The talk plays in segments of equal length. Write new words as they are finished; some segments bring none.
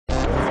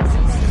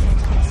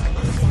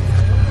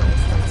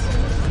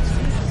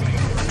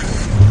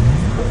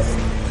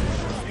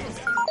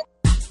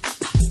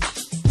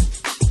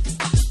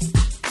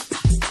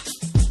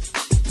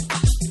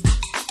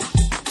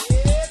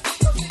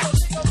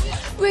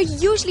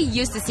usually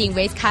used to seeing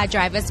race car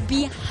drivers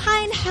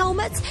behind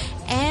helmets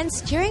and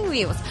steering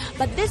wheels.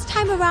 But this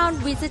time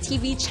around, Wizard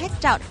TV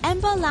checked out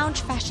Amber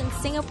Lounge Fashion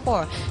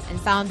Singapore and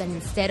found that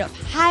instead of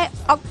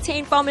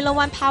high-octane Formula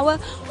One power,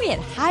 we had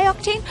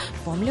high-octane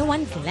Formula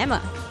One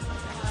glamour.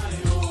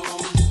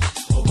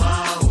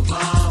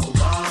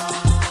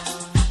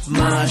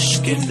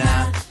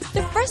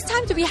 The first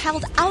time to be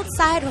held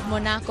outside of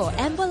Monaco,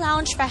 Amber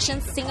Lounge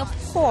Fashion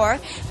Singapore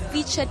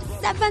featured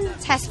 7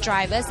 test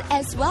drivers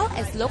as well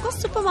as local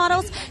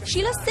supermodels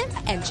Sheila Sim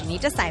and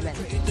Junita Simon.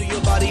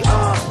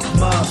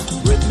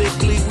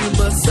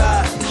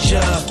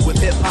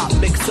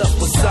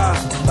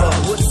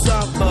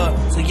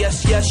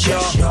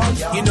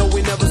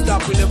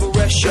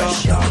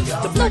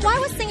 So why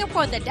was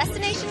Singapore the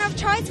destination of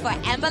choice for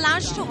Amber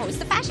Lounge to host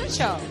the fashion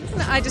show?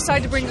 I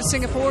decided to bring to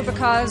Singapore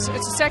because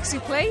it's a sexy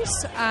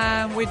place.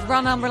 We've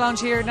run Amber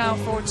Lounge here now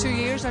for 2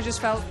 years. I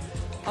just felt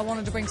I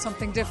wanted to bring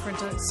something different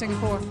to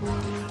Singapore,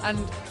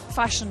 and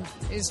fashion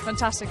is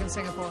fantastic in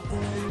Singapore.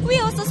 We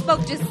also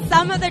spoke to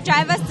some of the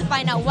drivers to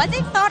find out what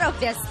they thought of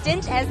their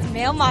stint as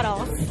male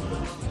models.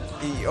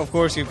 Of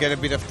course, you get a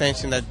bit of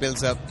tension that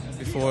builds up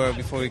before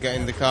we get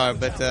in the car,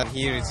 but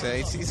here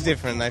it's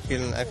different.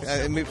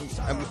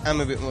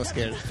 I'm a bit more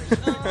scared.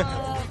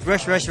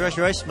 Rush,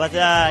 but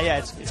yeah,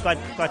 it's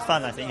quite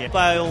fun, I think. Yeah.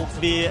 I'll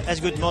be as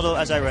good model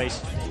as I race.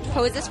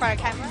 Poses for a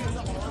camera.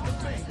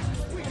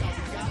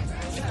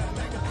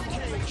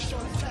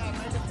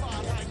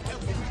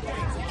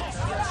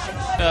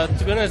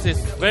 To be honest,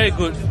 it's very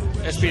good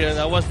experience.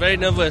 I was very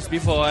nervous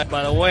before,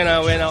 but when I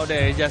went out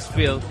there, just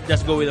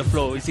go with the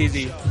flow. It's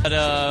easy. But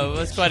it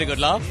was quite a good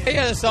laugh.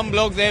 Yeah, some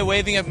bloke there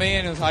waving at me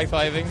and was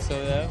high-fiving,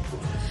 so yeah.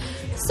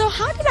 So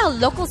how did our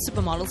local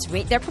supermodels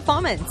rate their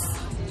performance?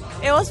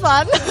 It was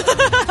fun.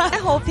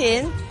 Ho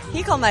Pin,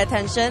 he caught my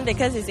attention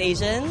because he's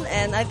Asian,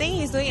 and I think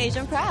he's doing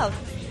Asian proud.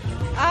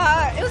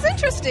 It was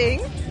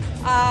interesting.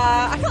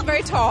 I felt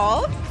very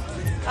tall,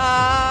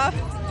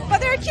 but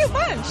they're a cute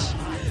bunch.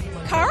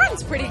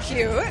 Karan's pretty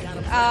cute,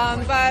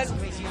 but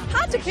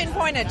hard to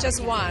pinpoint at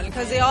just one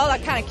because they all are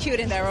kind of cute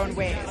in their own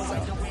ways.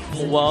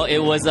 So. Well, it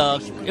was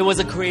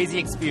a crazy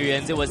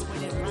experience. It was.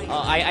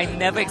 I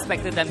never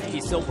expected them to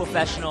be so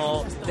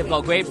professional. They've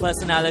got great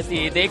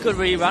personality. They could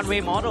really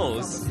runway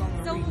models.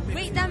 So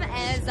rate them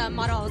as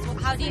models.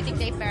 How do you think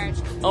they fared?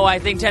 Oh, I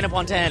think 10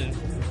 upon 10.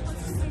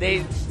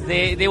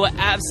 They were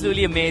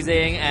absolutely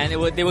amazing, and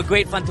they were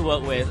great fun to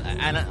work with.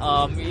 And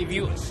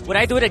would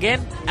I do it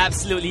again?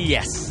 Absolutely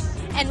yes.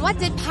 And what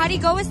did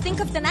partygoers think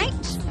of the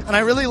night? And I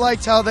really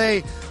liked how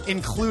they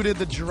included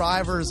the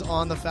drivers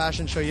on the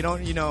fashion show. You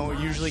don't,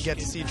 usually get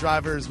to see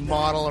drivers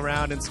model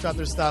around and strut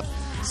their stuff.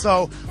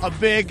 So a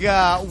big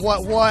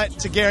what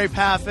to Gary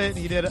Paffett.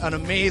 He did an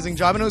amazing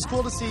job, and it was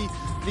cool to see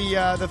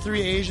the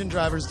 3 Asian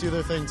drivers do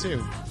their thing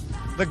too.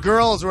 The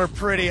girls were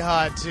pretty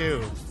hot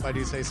too, if I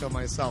do say so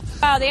myself.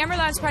 Wow, the Amber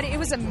Lounge party, it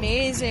was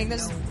amazing.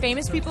 There's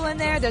famous people in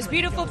there, there's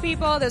beautiful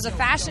people, there's a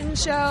fashion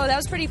show. That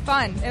was pretty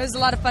fun. It was a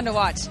lot of fun to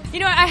watch.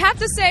 I have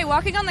to say,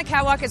 walking on the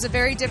catwalk is a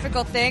very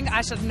difficult thing,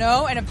 I should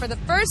know, and for the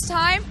first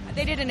time,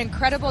 they did an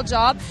incredible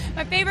job.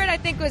 My favorite, I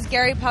think, was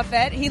Gary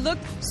Paffett. He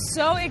looked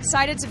so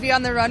excited to be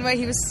on the runway.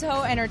 He was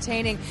so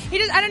entertaining.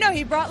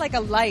 He brought like a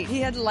light.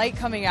 He had light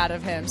coming out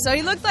of him. So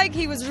he looked like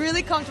he was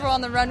really comfortable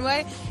on the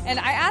runway, and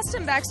I asked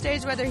him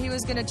backstage whether he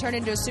was going to turn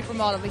into a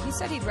supermodel, but he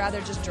said he'd rather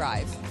just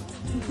drive.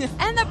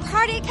 And the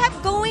party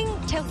kept going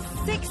till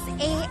 6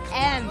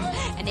 a.m.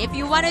 And if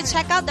you want to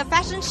check out the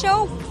fashion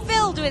show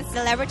filled with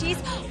celebrities,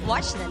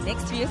 watch the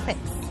next few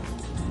clips.